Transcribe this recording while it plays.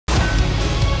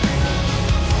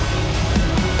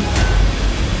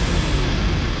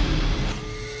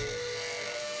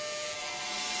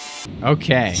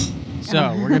Okay,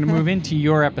 so we're going to move into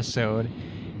your episode.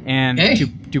 And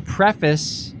to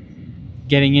preface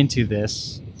getting into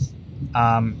this,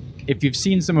 if you've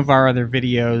seen some of our other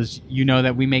videos, you know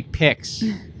that we make picks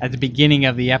at the beginning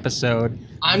of the episode.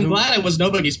 I'm glad it was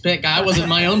nobody's pick. I wasn't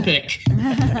my own pick.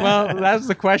 Well, that's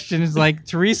the question. Is like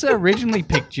Teresa originally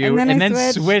picked you and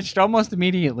then switched almost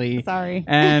immediately. Sorry.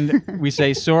 And we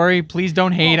say, sorry, please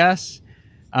don't hate us.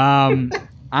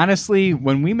 Honestly,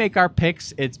 when we make our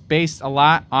picks, it's based a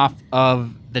lot off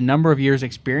of the number of years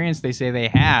experience they say they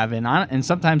have. And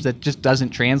sometimes that just doesn't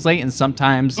translate. And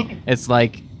sometimes it's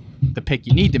like the pick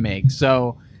you need to make.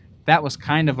 So that was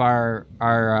kind of our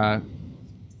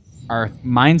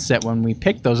mindset when we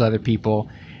picked those other people,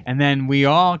 and then we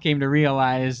all came to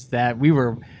realize that we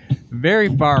were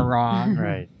very far wrong.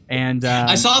 Right. And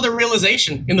I saw the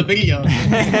realization in the video.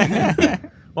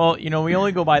 Well, you know, we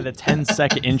only go by the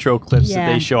 10-second intro clips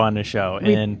that they show on the show,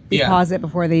 we pause it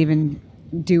before they even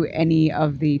do any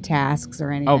of the tasks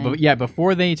or anything. Oh, but yeah,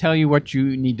 before they tell you what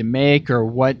you need to make or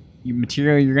what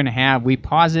material you're going to have, we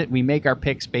pause it. We make our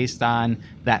picks based on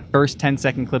that first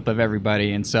 10-second clip of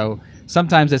everybody, and so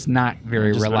sometimes it's not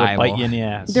very reliable. Bite you in the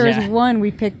ass. There was one,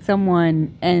 we picked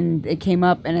someone and it came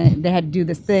up and they had to do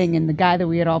this thing, and the guy that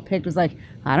we had all picked was like,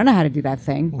 I don't know how to do that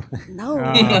thing. No.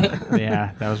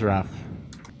 Yeah, that was rough.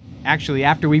 Actually,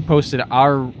 after we posted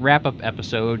our wrap-up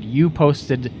episode, you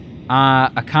posted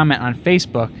a comment on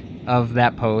Facebook of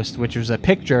that post, which was a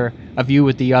picture of you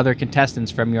with the other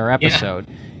contestants from your episode.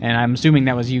 Yeah. And I'm assuming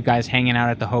that was you guys hanging out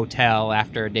at the hotel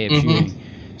after a day of shooting.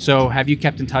 So have you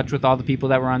kept in touch with all the people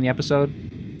that were on the episode?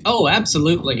 Oh,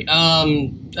 absolutely.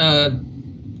 Andrew's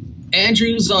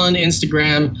on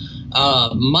Instagram.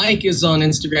 Mike is on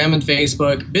Instagram and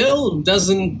Facebook. Bill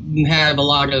doesn't have a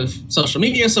lot of social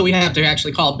media, so we have to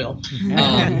actually call Bill.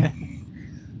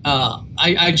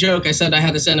 I joke. I said I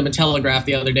had to send him a telegraph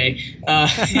the other day.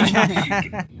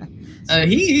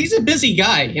 He's a busy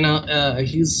guy, you know.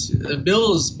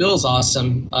 Bill's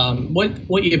awesome.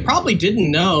 What you probably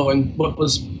didn't know, and what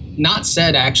was not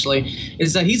said actually,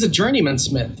 is that he's a journeyman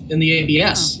smith in the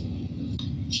ABS.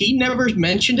 He never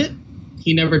mentioned it.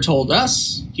 He never told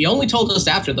us. He only told us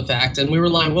after the fact, and we were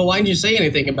like, "Well, why didn't you say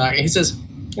anything about it?" He says,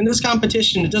 "In this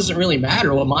competition, it doesn't really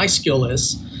matter what my skill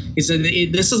is." He said,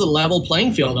 "This is a level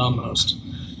playing field almost."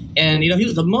 And, you know, he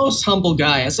was the most humble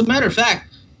guy. As a matter of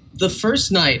fact, the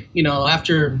first night, you know,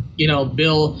 after, you know,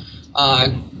 Bill,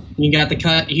 you got the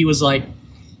cut, he was like,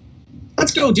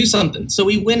 let's go do something. So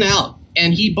we went out,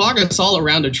 and he bought us all a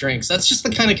round of drinks. That's just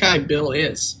the kind of guy Bill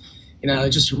is. You know,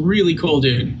 just really cool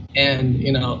dude. And,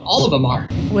 you know, all of them are.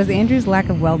 Was Andrew's lack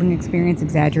of welding experience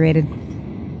exaggerated?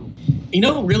 You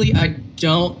know, really, I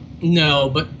don't know.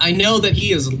 But I know that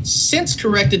he has since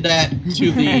corrected that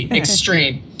to the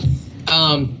extreme.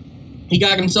 He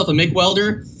got himself a MIG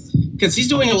welder because he's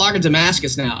doing a lot of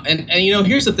Damascus now. And you know,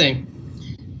 here's the thing.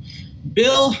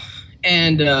 Bill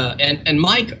and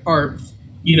Mike are,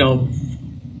 you know,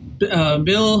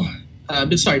 Bill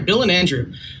and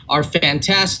Andrew are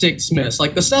fantastic smiths.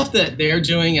 Like the stuff that they're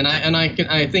doing, and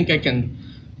I think I can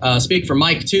speak for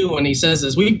Mike too when he says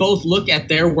this. We both look at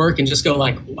their work and just go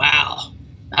like, wow,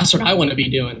 that's what I want to be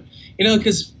doing. You know,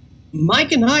 because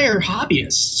Mike and I are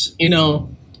hobbyists. You know,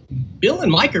 Bill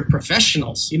and Mike are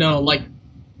professionals. You know, like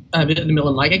Bill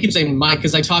and Mike. I keep saying Mike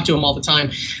because I talk to him all the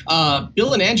time.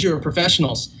 Bill and Andrew are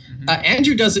professionals.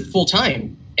 Andrew does it full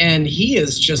time, and he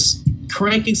is just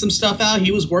cranking some stuff out.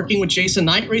 He was working with Jason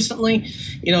Knight recently.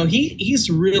 You know, he's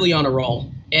really on a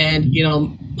roll. And, you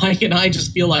know, Mike and I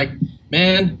just feel like,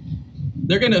 man,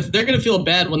 they're gonna feel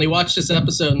bad when they watch this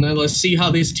episode and they'll see how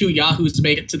these two yahoos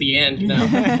make it to the end. You know?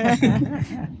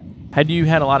 Had you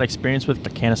had a lot of experience with the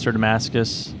canister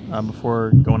Damascus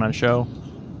before going on a show?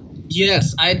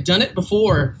 Yes, I had done it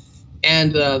before.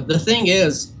 And the thing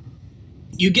is,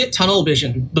 you get tunnel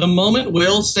vision. The moment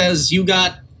Will says you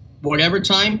got whatever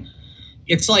time,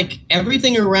 it's like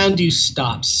everything around you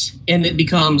stops and it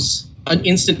becomes an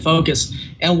instant focus.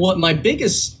 And what my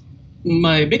biggest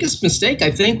mistake,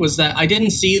 I think, was that I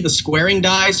didn't see the squaring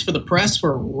dies for the press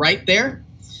were right there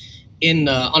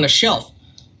on a shelf.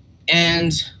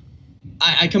 And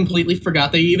I completely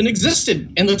forgot they even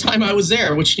existed in the time I was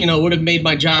there, which, you know, would have made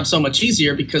my job so much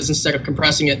easier because instead of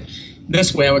compressing it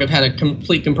this way, I would have had a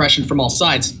complete compression from all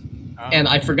sides. And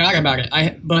I forgot about it.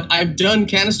 But I've done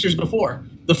canisters before.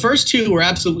 The first two were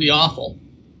absolutely awful.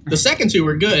 The second two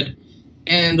were good.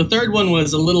 And the third one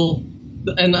was a little,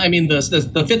 and I mean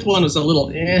the fifth one was a little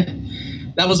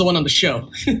That was the one on the show.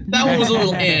 That one was a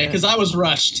little because I was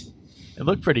rushed. It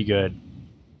looked pretty good.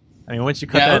 I mean, once you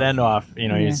cut that end off, you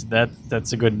know,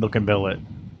 that's a good looking billet.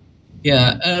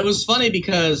 Yeah, it was funny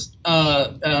because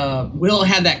Will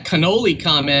had that cannoli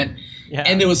comment,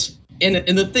 and it was, and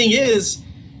the thing is,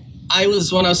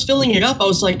 when I was filling it up, I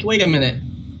was like, wait a minute,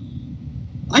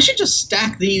 I should just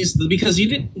stack these because you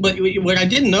didn't. But what I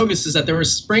didn't notice is that there were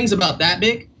springs about that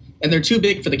big, and they're too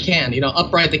big for the can. You know,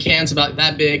 upright the can's about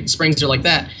that big, springs are like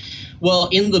that. Well,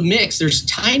 in the mix, there's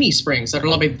tiny springs that are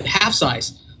like half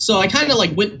size. So I kind of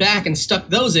like went back and stuck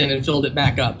those in and filled it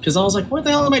back up because I was like, what the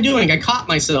hell am I doing? I caught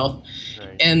myself.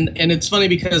 Right. And it's funny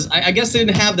because I guess they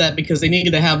didn't have that because they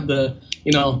needed to have the,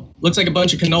 you know, looks like a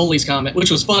bunch of cannolis comment, which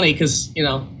was funny because, you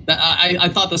know, I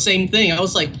thought the same thing. I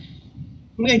was like,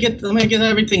 I'm gonna get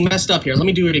everything messed up here. Let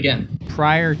me do it again.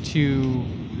 Prior to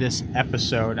this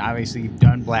episode, obviously you've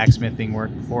done blacksmithing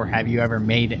work before. Have you ever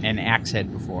made an axe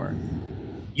head before?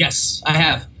 Yes, I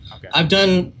have. Okay. I've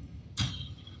done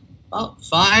about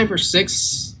 5 or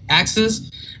 6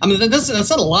 axes. I mean, that's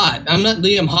not a lot. I'm not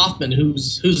Liam Hoffman,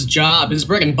 whose job, his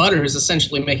bread and butter is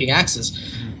essentially making axes.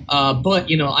 But,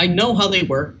 you know, I know how they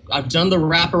work. I've done the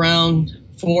wraparound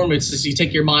form. It's just you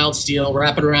take your mild steel,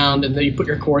 wrap it around, and then you put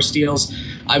your core steels.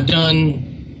 I've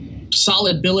done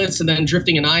solid billets and then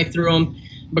drifting an eye through them.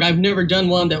 But I've never done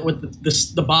one that with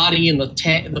the body and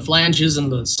the flanges and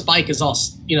the spike is all,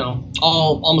 you know,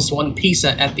 all almost one piece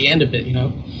at the end of it, you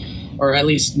know, or at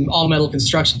least all metal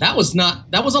construction. That was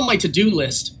on my to-do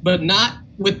list, but not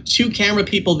with 2 camera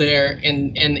people there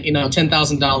and you know,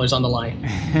 $10,000 on the line.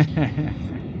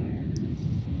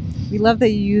 We love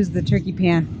that you use the turkey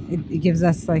pan. It gives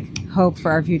us like hope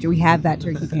for our future. We have that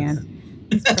turkey pan.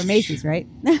 It's from Macy's, right?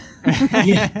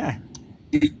 Yeah.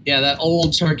 Yeah, that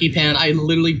old turkey pan. I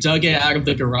literally dug it out of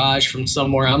the garage from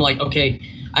somewhere. I'm like, okay,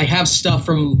 I have stuff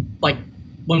from like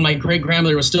when my great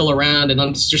grandmother was still around, and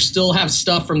I still have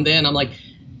stuff from then. I'm like,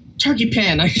 turkey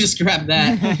pan. I just grabbed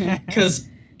that because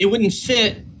it wouldn't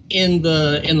fit in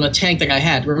the tank that I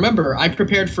had. Remember, I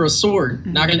prepared for a sword,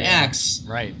 not an axe.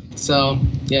 Right. So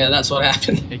yeah, that's what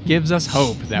happened. It gives us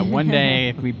hope that one day,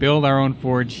 if we build our own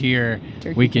forge here,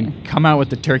 we can come out with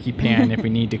the turkey pan if we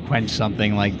need to quench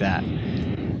something like that.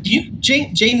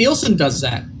 Jay Nielsen does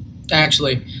that,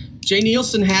 actually. Jay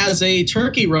Nielsen has a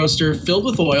turkey roaster filled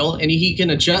with oil, and he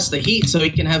can adjust the heat so he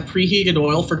can have preheated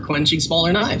oil for quenching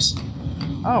smaller knives.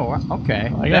 Oh,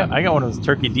 okay. I got one of those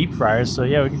turkey deep fryers, so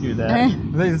yeah, we can do that.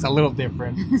 It's a little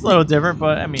different. It's a little different,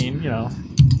 but I mean, you know,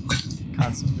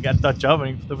 we got Dutch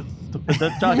oven to put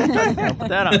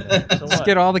that on. So Let's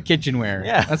get all the kitchenware.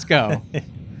 Yeah. Let's go.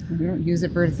 We don't use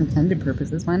it for its intended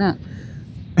purposes. Why not?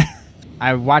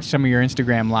 I watched some of your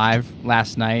Instagram live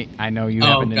last night. I know you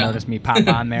happened to notice me pop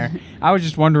on there. I was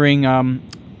just wondering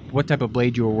what type of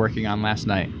blade you were working on last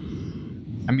night.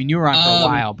 I mean, you were on for a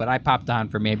while, but I popped on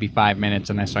for maybe 5 minutes,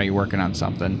 and I saw you working on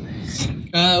something.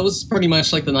 It was pretty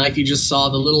much like the knife you just saw,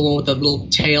 the little one with the little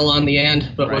tail on the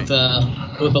end, but with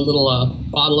a little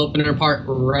bottle opener part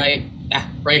right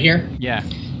here. Yeah.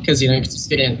 Because, you know, you can just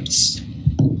get in.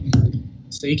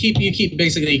 So you keep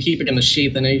it in the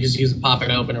sheath, and then you just use it, pop it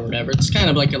open or whatever. It's kind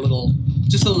of like a little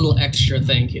extra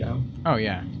thing, you know. Oh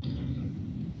yeah.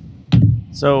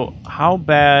 So how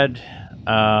bad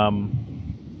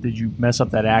did you mess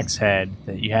up that axe head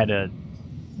that you had to,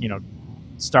 you know,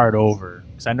 start over?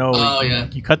 Because I know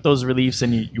you cut those reliefs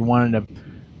and you wanted to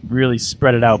really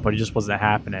spread it out, but it just wasn't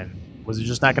happening. Was it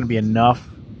just not going to be enough?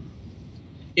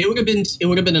 It would have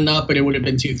been enough, but it would have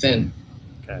been too thin.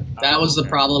 Okay. That was the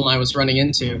problem I was running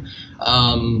into.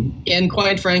 And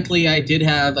quite frankly, I did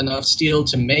have enough steel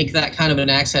to make that kind of an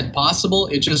axe head possible.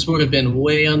 It just would have been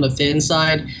way on the thin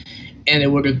side, and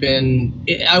it would have been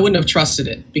I wouldn't have trusted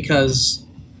it, because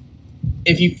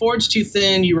if you forge too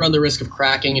thin, you run the risk of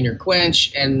cracking in your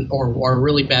quench or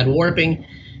really bad warping.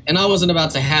 And I wasn't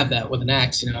about to have that with an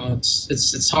axe. You know,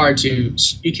 it's hard to,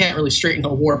 you can't really straighten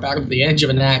a warp out of the edge of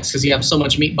an axe because you have so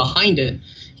much meat behind it.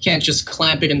 You can't just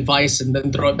clamp it in vise and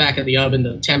then throw it back in the oven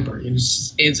to temper. It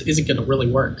isn't going to really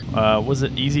work. Was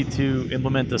it easy to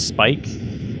implement the spike?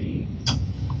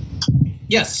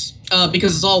 Yes,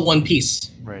 because it's all one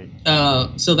piece. Right.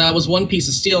 So that was one piece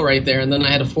of steel right there, and then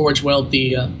I had to forge weld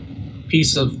the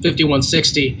piece of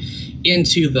 5160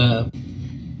 into the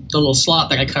little slot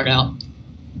that I cut out.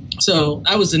 So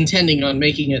I was intending on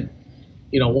making it,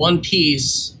 you know, one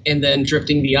piece and then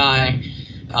drifting the eye,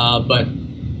 but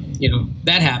you know,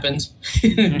 that happened.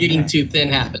 Getting too thin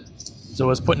happened. So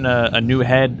was putting a new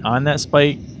head on that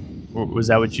spike, or was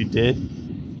that what you did?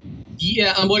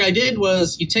 Yeah, what I did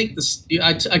was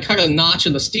I cut a notch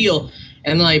in the steel,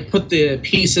 and then I put the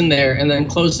piece in there and then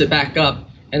closed it back up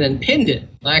and then pinned it.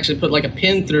 I actually put like a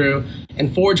pin through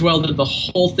and forge welded the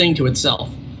whole thing to itself.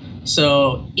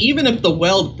 So even if the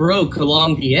weld broke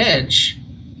along the edge,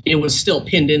 it was still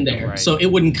pinned in there, Right. so it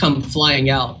wouldn't come flying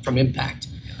out from impact.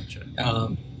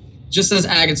 Gotcha. Just as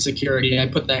added security, I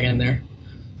put that in there.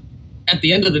 At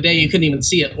the end of the day, you couldn't even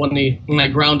see it when I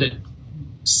ground it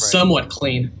somewhat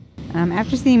clean.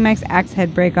 After seeing Mike's axe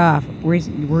head break off,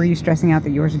 were you stressing out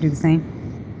that yours would do the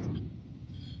same?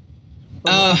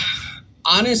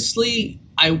 Honestly,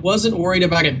 I wasn't worried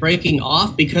about it breaking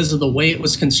off because of the way it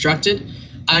was constructed.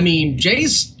 I mean,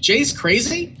 Jay's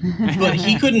crazy, but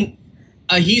he couldn't.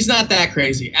 He's not that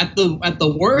crazy. At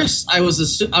the worst, I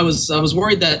was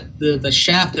worried that the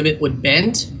shaft of it would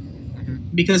bend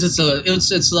because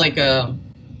it's like a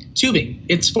tubing.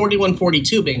 It's 4140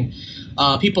 tubing.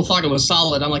 People thought it was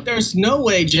solid. I'm like, there's no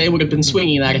way Jay would have been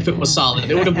swinging that if it was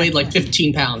solid. It would have weighed like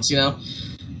 15 pounds, you know.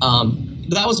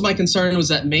 That was my concern, was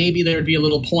that maybe there would be a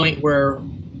little point where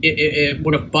it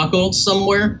would have buckled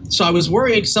somewhere. So I was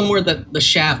worried somewhere that the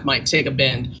shaft might take a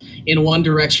bend in one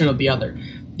direction or the other.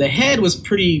 The head was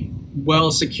pretty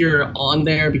well secure on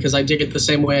there because I dig it the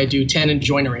same way I do tenon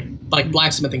joinery, like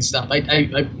blacksmithing stuff. I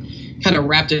kind of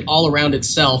wrapped it all around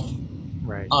itself,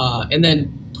 Right. and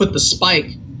then put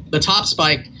the top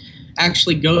spike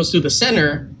actually goes through the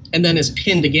center and then is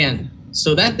pinned again.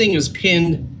 So that thing is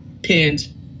pinned,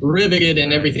 riveted,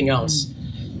 and everything else.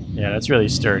 Yeah, that's really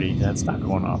sturdy. That's not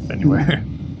going off anywhere.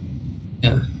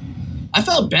 Yeah, I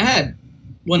felt bad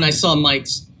when I saw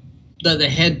Mike's the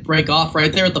head break off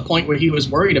right there at the point where he was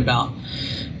worried about.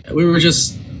 We were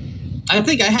just. I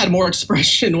think I had more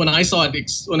expression when I saw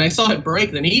it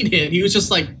break than he did. He was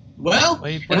just like, "Well,"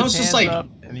 and I was just like, up,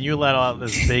 and you let out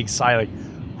this big sigh, like,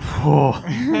 whoa.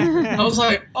 I was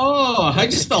like, "Oh," I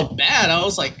just felt bad. I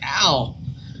was like, "Ow."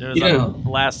 There was You a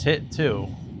last hit too.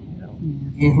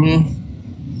 Mm-hmm.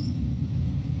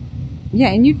 Yeah,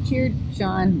 and you cheered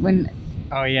Sean when.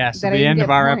 Oh yeah, so That I the didn't end get of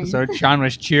our points. episode, Sean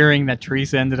was cheering that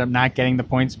Teresa ended up not getting the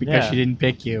points because Yeah. she didn't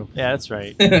pick you. Yeah, that's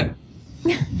right.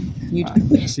 You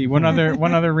Let's see, one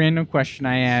other random question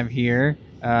I have here.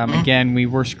 Again, we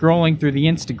were scrolling through the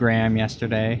Instagram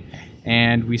yesterday,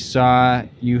 and we saw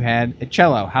you had a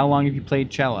cello. How long have you played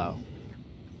cello?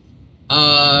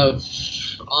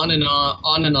 On and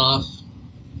off.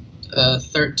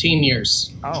 13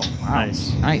 years. Oh, wow.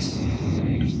 Nice.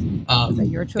 Is that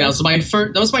your choice? Yeah,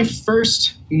 that was my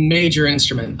first major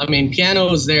instrument. I mean, piano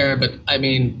was there, but I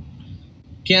mean,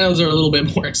 pianos are a little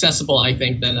bit more accessible, I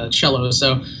think, than a cello.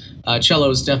 So, cello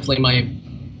is definitely my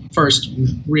first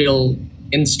real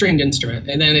stringed instrument,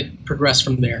 and then it progressed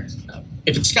from there.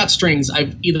 If it's got strings,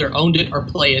 I've either owned it or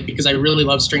play it because I really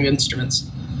love stringed instruments.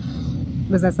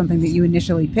 Was that something that you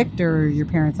initially picked, or your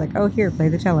parents like, oh, here, play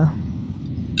the cello?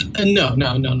 No. I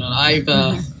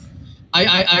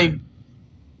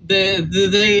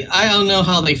don't know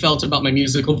how they felt about my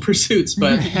musical pursuits,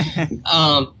 but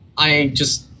I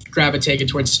just gravitated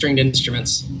towards stringed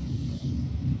instruments.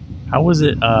 How was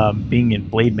it being in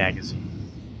Blade magazine?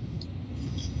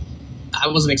 I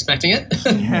wasn't expecting it.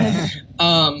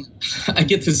 I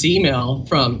get this email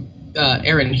from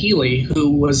Aaron Healy,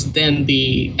 who was then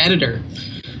the editor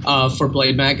for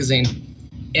Blade magazine,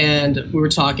 and we were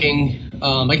talking.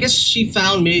 I guess she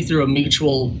found me through a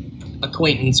mutual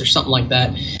acquaintance or something like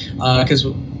that, because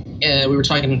we were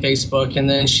talking on Facebook, and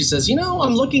then she says,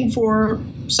 I'm looking for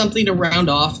something to round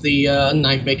off the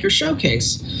Knife Maker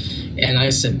Showcase. And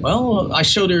I said, well, I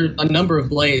showed her a number of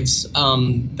blades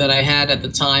that I had at the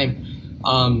time,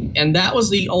 and that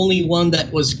was the only one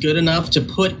that was good enough to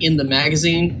put in the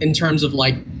magazine in terms of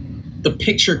like the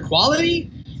picture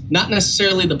quality, not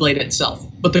necessarily the blade itself,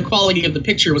 but the quality of the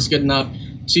picture was good enough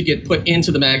to get put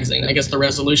into the magazine. I guess the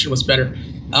resolution was better.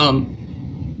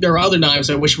 There are other knives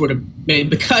I wish would have made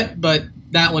the cut, but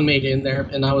that one made it in there,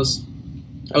 and I was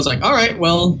like, all right,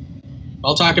 well,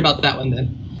 I'll talk about that one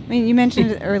then. I mean, you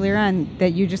mentioned earlier on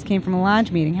that you just came from a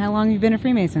lodge meeting. How long have you been a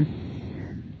Freemason?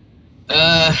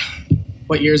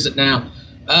 What year is it now?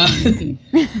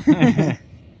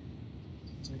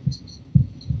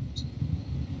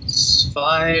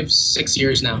 5-6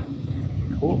 years now.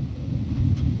 Cool.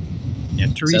 Yeah,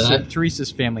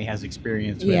 Teresa's family has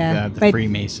experience with the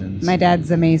Freemasons. My dad's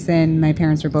a Mason. My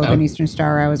parents were both an Eastern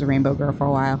Star. I was a Rainbow Girl for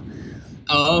a while.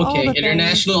 Oh, okay.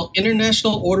 International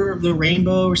Order of the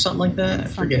Rainbow or something like that. I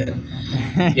forget.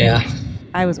 Yeah.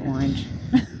 I was orange.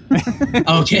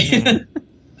 Okay.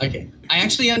 Okay. I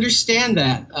actually understand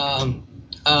that.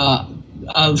 A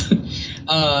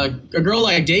girl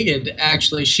I dated,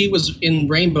 actually, she was in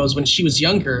rainbows when she was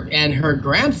younger, and her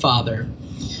grandfather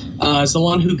is the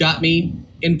one who got me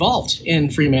involved in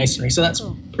Freemasonry. So that's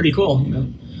pretty cool.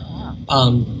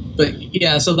 But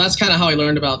yeah, so that's kind of how I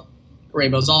learned about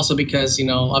rainbows. Also because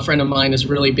a friend of mine is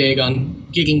really big on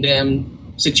getting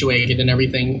them situated and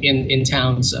everything in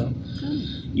town. So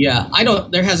Yeah, I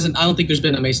don't think there's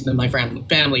been a Mason in my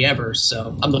family ever,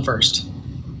 so I'm the first.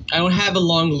 I don't have a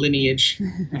long lineage.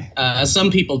 Some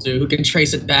people do who can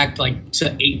trace it back like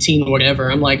to 18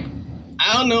 whatever. I'm like,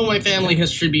 I don't know my family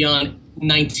history beyond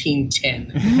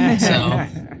 1910. So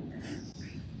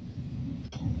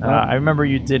I remember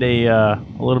you did a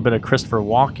little bit of Christopher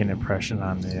Walken impression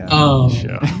on the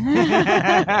show.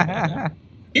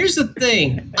 Here's the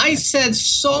thing. I said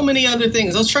so many other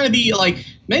things. I was trying to be like,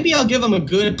 maybe I'll give them a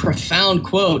good, profound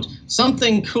quote,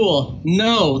 something cool.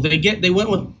 No, they went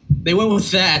with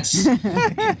that.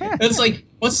 It's like,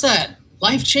 what's that?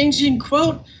 Life-changing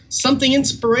quote? Something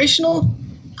inspirational?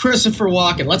 Christopher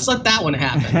Walken. Let's let that one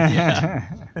happen.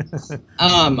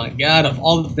 Oh my God! Of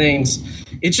all the things,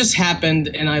 it just happened,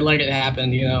 and I let it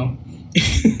happen. Yeah.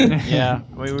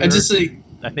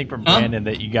 I think from Brandon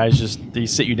that you guys they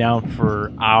sit you down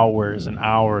for hours and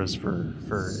hours for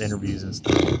interviews and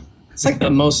stuff. It's like the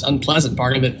most unpleasant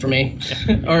part of it for me,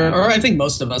 or I think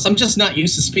most of us. I'm just not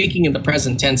used to speaking in the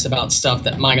present tense about stuff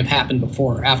that might have happened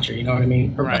before or after. You know what I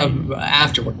mean? Or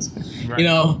afterwards.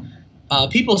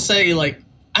 Right. People say like,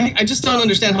 I just don't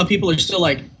understand how people are still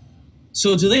like,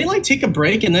 so do they like take a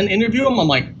break and then interview them? I'm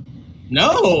like,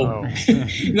 no.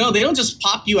 No, they don't just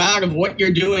pop you out of what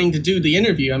you're doing to do the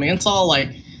interview. I mean, it's all like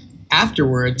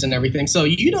afterwards and everything. So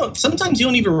sometimes you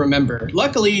don't even remember.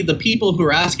 Luckily, the people who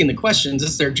are asking the questions,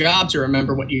 it's their job to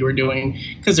remember what you were doing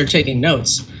because they're taking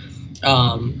notes.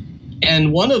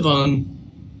 And one of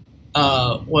them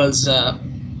was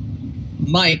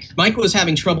Mike. Mike was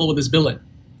having trouble with his billet.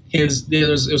 It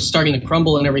was starting to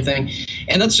crumble and everything.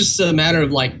 And that's just a matter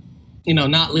of like,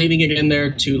 not leaving it in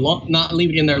there too long, not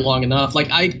leaving it in there long enough. Like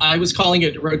I was calling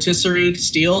it rotisserie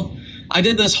steel. I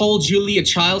did this whole Julia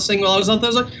Childs thing while I was out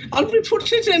there. I was like, I'll be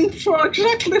put it in for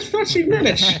exactly 30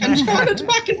 minutes and turn it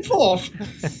back and forth.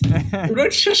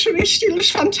 Rotisserie steel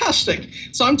is fantastic.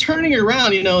 So I'm turning it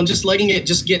around, and just letting it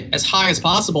just get as high as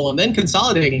possible and then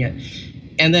consolidating it.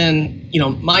 And then,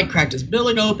 Mike cracked his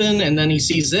billet open and then he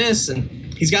sees this and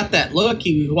he's got that look.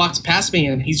 He walks past me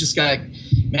and he's just got,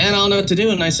 man, I don't know what to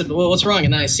do. And I said, well, what's wrong?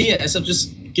 And then I see it. I said,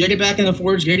 just get it back in the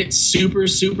forge, get it super,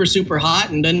 super, super hot,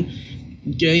 and then,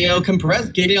 compress,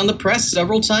 get it on the press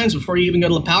several times before you even go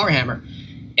to the power hammer.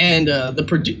 And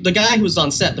the guy who was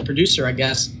on set, the producer, I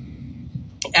guess,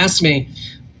 asked me,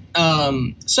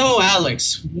 so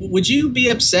Alex, would you be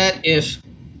upset if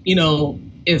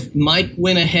Mike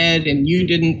went ahead and you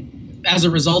didn't, as a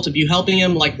result of you helping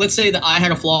him, like let's say that I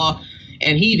had a flaw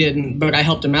and he didn't, but I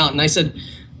helped him out. And I said,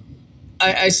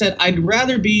 I'd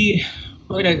rather be,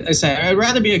 what did I say? I'd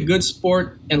rather be a good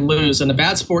sport and lose than a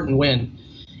bad sport and win.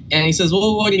 And he says,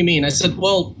 well, what do you mean? I said,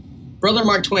 well, Brother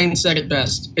Mark Twain said it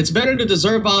best. It's better to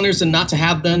deserve honors and not to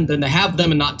have them than to have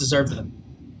them and not deserve them.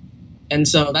 And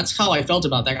so that's how I felt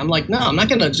about that. I'm like, no, I'm not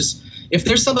going to just, if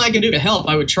there's something I can do to help,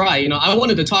 I would try. I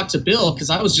wanted to talk to Bill because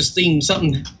I was just seeing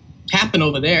something happen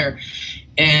over there.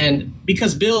 And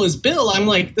because Bill is Bill, I'm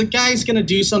like, the guy's going to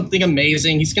do something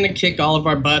amazing. He's going to kick all of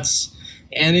our butts.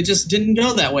 And it just didn't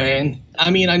go that way. And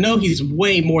I mean, I know he's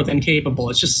way more than capable.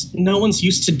 It's just no one's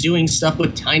used to doing stuff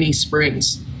with tiny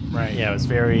springs. Right. Yeah, it was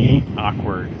very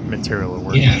awkward material to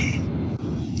work with.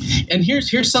 And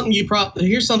here's something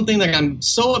here's something that I'm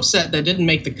so upset that didn't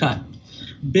make the cut.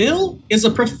 Bill is a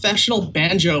professional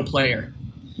banjo player.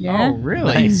 Yeah. Oh,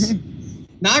 really? Nice.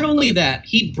 Not only that,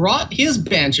 he brought his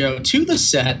banjo to the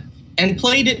set and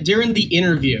played it during the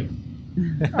interview.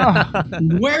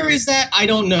 Where is that? I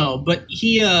don't know, but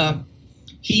he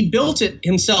built it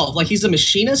himself. Like he's a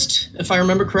machinist, if I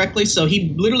remember correctly. So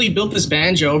he literally built this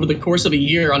banjo over the course of a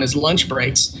year on his lunch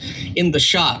breaks in the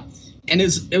shop. And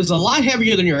it was a lot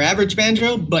heavier than your average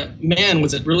banjo, but man,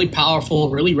 was it really powerful,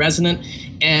 really resonant.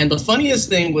 And the funniest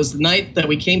thing was the night that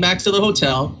we came back to the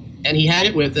hotel, and he had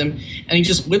it with him, and he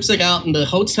just whips it out in the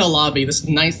hotel lobby, this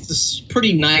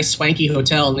pretty nice, swanky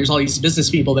hotel, and there's all these business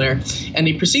people there, and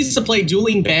he proceeds to play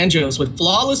dueling banjos with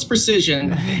flawless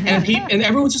precision, and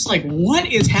everyone's just like,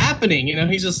 what is happening?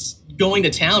 He's just going to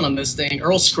town on this thing,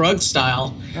 Earl Scruggs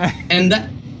style, and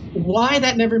why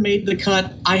that never made the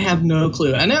cut, I have no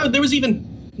clue. I know there was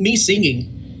even me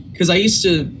singing, because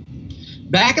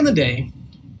back in the day,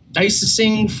 I used to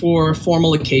sing for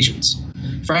formal occasions.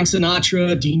 Frank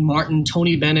Sinatra, Dean Martin,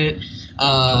 Tony Bennett,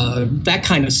 that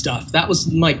kind of stuff. That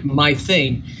was like my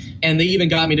thing. And they even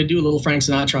got me to do a little Frank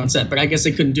Sinatra on set, but I guess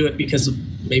they couldn't do it because of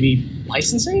maybe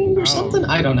licensing or something.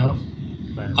 I don't know.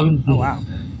 Oh, wow.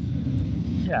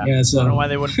 Yeah, so, I don't know why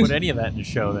they wouldn't put any of that in the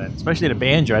show then, especially the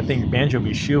banjo. I think the banjo would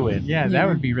be shoo-in. Yeah, that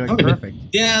would be really perfect.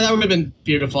 Yeah, that would have been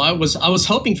beautiful. I was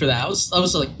hoping for that. I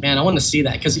was like, man, I want to see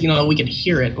that because we can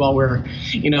hear it while we're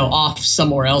off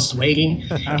somewhere else waiting,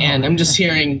 and I'm just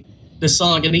hearing this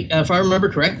song, and if I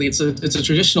remember correctly, it's a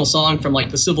traditional song from like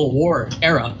the Civil War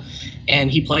era,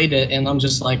 and he played it, and I'm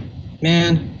just like,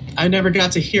 man, I never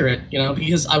got to hear it, you know,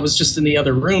 because I was just in the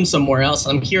other room somewhere else.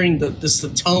 I'm hearing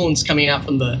the tones coming out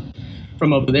from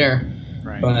over there.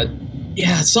 Right. But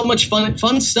yeah, so much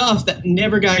fun stuff that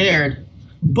never got aired,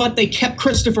 but they kept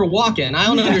Christopher Walken. I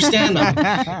don't understand them.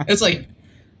 It's like,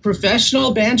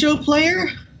 professional banjo player?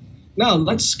 No,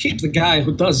 let's keep the guy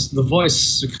who does the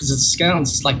voice because it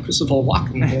sounds like Christopher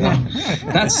Walken. You know?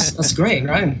 That's great,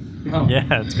 right? Oh.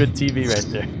 Yeah, it's good TV right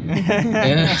there.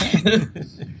 Yeah.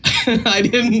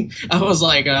 I was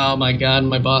like, oh my God,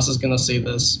 my boss is going to see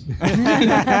this.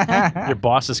 Your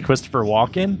boss is Christopher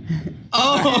Walken?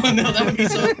 Oh, no, that would be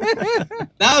so.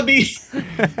 That would be.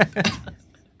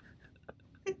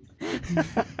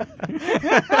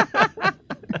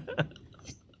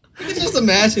 You can just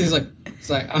imagine, it's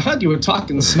like, I heard you were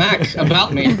talking smack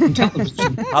about me on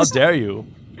television. How dare you?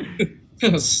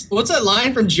 What's that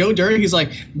line from Joe Dirt? He's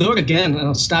like, do it again, and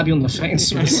I'll stab you in the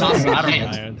face with a soldering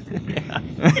iron.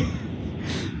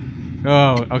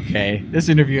 Oh, okay. This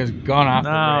interview has gone off.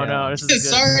 No, this is good.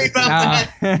 Sorry about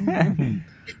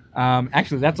that.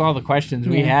 Actually, that's all the questions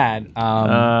we had.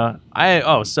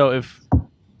 So if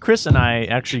Chris and I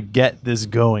actually get this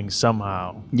going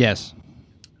somehow. Yes.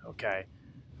 Okay.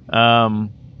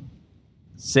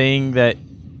 Saying that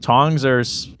tongs are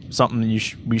something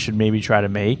we should maybe try to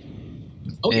make.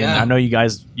 Oh, and yeah. I know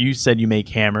you said you make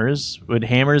hammers. Would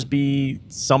hammers be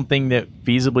something that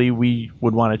feasibly we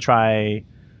would want to try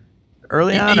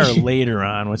early on or later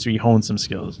on once we hone some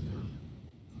skills?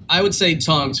 I would say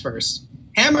tongs first.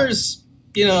 Hammers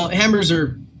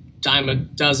are dime a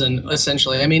dozen,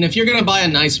 essentially. I mean, if you're going to buy a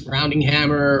nice rounding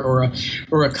hammer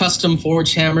or a custom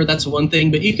forged hammer, that's one thing.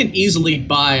 But you can easily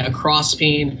buy a cross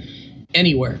peen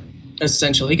anywhere,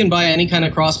 essentially. You can buy any kind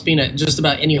of cross peen at just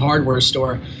about any hardware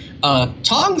store.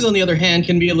 Tongs, on the other hand,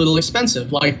 can be a little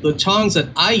expensive. Like the tongs that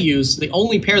I use, the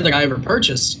only pair that I ever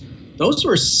purchased, those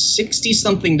were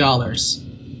 $60-something.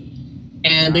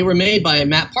 And they were made by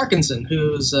Matt Parkinson,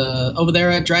 who's over there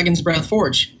at Dragon's Breath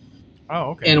Forge.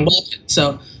 Oh, okay. And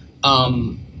so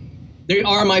they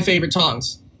are my favorite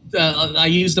tongs. I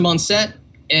used them on set,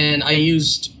 and I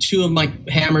used two of my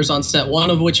hammers on set,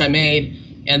 one of which I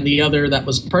made and the other that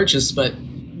was purchased. But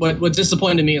what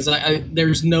disappointed me is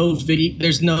there's no video,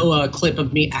 there's no clip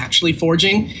of me actually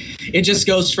forging. It just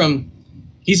goes from,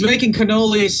 he's making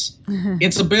cannolis,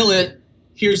 it's a billet,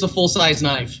 here's a full-size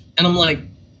knife. And I'm like,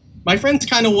 my friends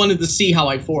kind of wanted to see how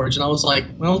I forge, and I was like,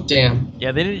 well, damn.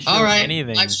 Yeah, they didn't show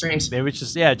anything. Live streams. They would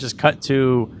just cut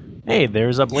to, hey,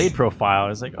 there's a blade profile.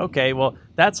 It's like, okay, well,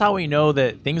 that's how we know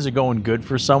that things are going good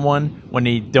for someone when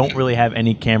they don't really have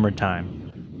any camera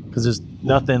time, because there's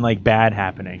nothing like bad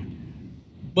happening.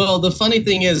 Well, the funny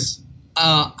thing is,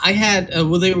 I had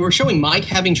they were showing Mike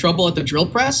having trouble at the drill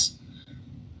press,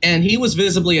 and he was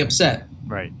visibly upset.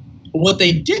 Right. What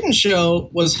they didn't show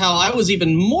was how I was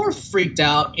even more freaked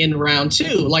out in round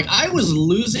two. Like, I was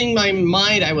losing my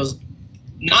mind. I was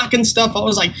knocking stuff. I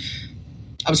was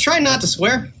trying not to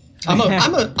swear. I'm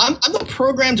the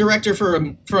program director for a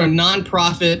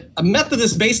nonprofit, a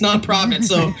Methodist-based nonprofit.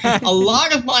 So a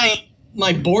lot of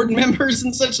my board members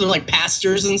and such, they're like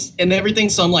pastors and everything.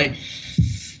 So I'm like,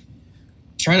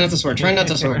 try not to swear.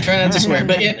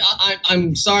 But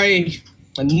I'm sorry.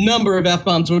 A number of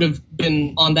F-bombs would have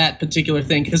been on that particular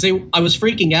thing because I was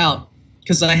freaking out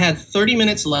because I had 30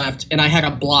 minutes left and I had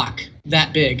a block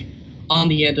that big on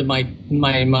the end of my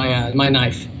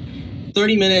knife.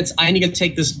 30 minutes, I need to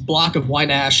take this block of white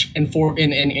ash and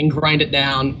grind it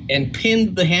down and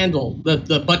pin the handle,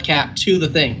 the butt cap to the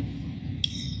thing.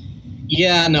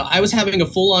 Yeah, no, I was having a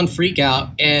full-on freak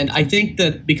out, and I think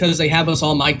that because they have us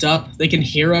all mic'd up, they can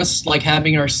hear us like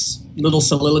having our little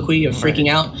soliloquy of freaking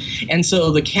out. And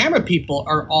so the camera people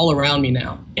are all around me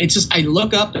now. It's just, I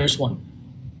look up, there's one.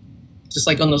 Just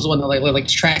like on those one like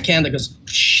track cam that goes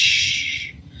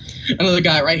shh. Another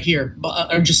guy right here,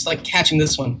 or just like catching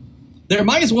this one. There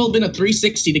might as well have been a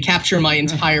 360 to capture my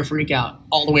entire freak out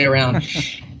all the way around.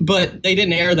 But they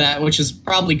didn't air that, which is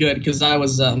probably good because I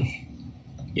was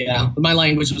my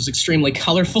language was extremely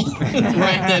colorful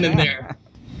right then and there.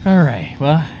 All right.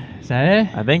 Well, is that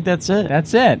it? I think that's it.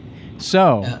 That's it.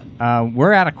 So,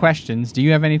 we're out of questions. Do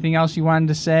you have anything else you wanted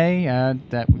to say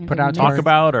that we put out? Talk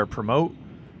about or promote?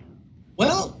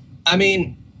 Well, I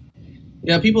mean,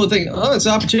 people would think, oh, it's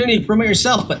an opportunity to promote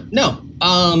yourself. But no,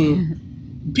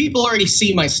 people already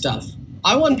see my stuff.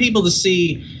 I want people to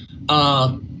see,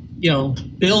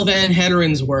 Bill Van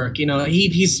Hetteren's work.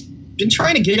 He's been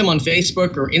trying to get him on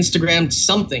Facebook or Instagram,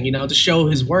 something, to show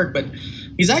his work. But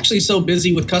he's actually so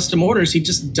busy with custom orders, he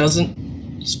just doesn't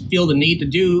feel the need to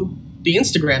do the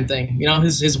Instagram thing. You know,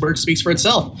 his work speaks for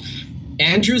itself.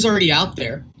 Andrew's already out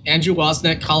there. Andrew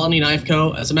Wozniak, Colony Knife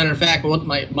Co. As a matter of fact,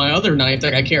 my other knife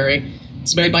that I carry,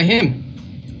 it's made by him.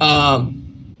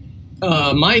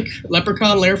 Mike,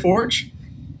 Leprechaun Lair Forge,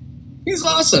 he's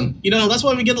awesome. You know, that's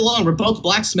why we get along. We're both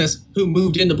blacksmiths who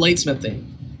moved into bladesmithing.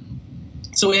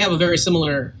 So we have a very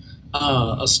similar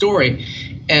story.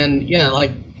 And yeah,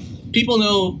 like,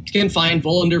 people can find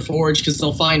Volander Forge because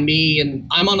they'll find me, and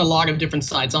I'm on a lot of different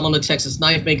sites. I'm on the Texas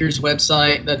Knife Makers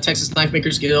website, the Texas Knife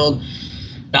Makers Guild,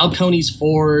 Balcones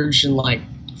Forge, and like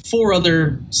 4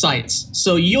 other sites.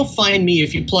 So you'll find me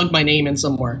if you plug my name in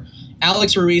somewhere.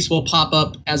 Alex Ruiz will pop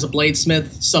up as a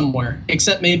bladesmith somewhere,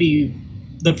 except maybe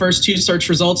the first 2 search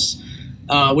results,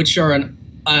 which are an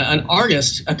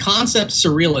artist, a concept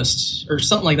surrealist, or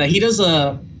something like that. He does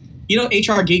H.R.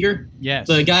 Giger? Yes.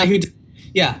 The guy who,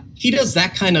 he does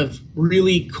that kind of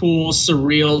really cool,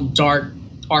 surreal, dark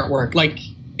artwork. Like,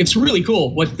 it's really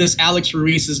cool what this Alex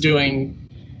Ruiz is doing,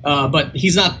 but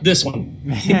he's not this one.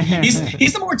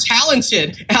 he's the more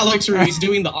talented Alex Ruiz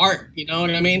doing the art, you know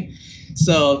what I mean?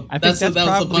 So I think that's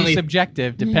probably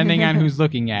subjective, depending on who's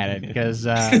looking at it, because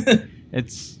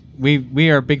we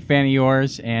are a big fan of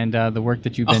yours and the work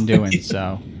that you've been doing.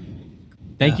 So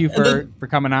thank you for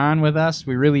coming on with us.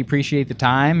 We really appreciate the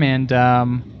time, and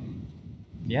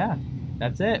yeah,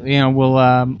 that's it. You know,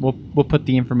 we'll put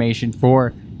the information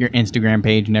for your Instagram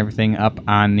page and everything up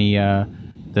on the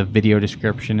video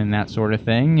description and that sort of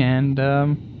thing. And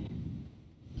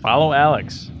follow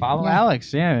Alex.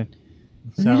 Alex, yeah.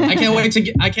 So I can't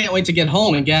wait to get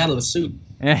home and get out of the suit.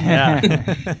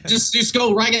 Yeah. just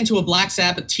go right into a Black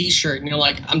Sabbath t-shirt and you're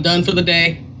like, I'm done for the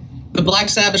day. The Black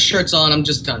Sabbath shirt's on, I'm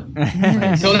just done.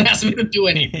 Don't ask me to do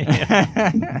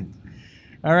anything.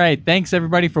 All right, thanks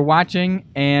everybody for watching,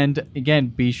 and again,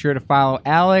 be sure to follow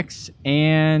Alex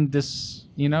and this,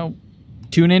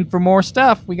 tune in for more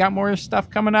stuff. We got more stuff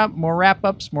coming up, more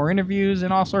wrap-ups, more interviews,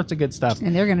 and all sorts of good stuff.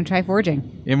 And they're going to try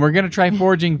forging. And we're going to try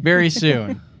forging very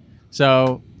soon.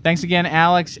 So thanks again,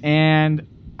 Alex, and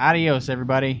adios,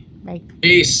 everybody. Bye.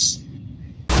 Peace.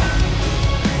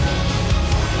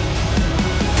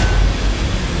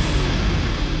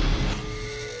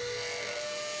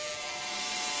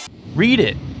 Read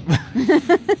it.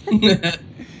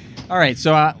 All right,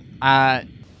 so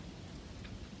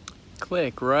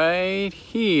click right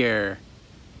here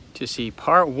to see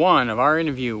part 1 of our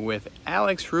interview with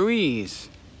Alex Ruiz.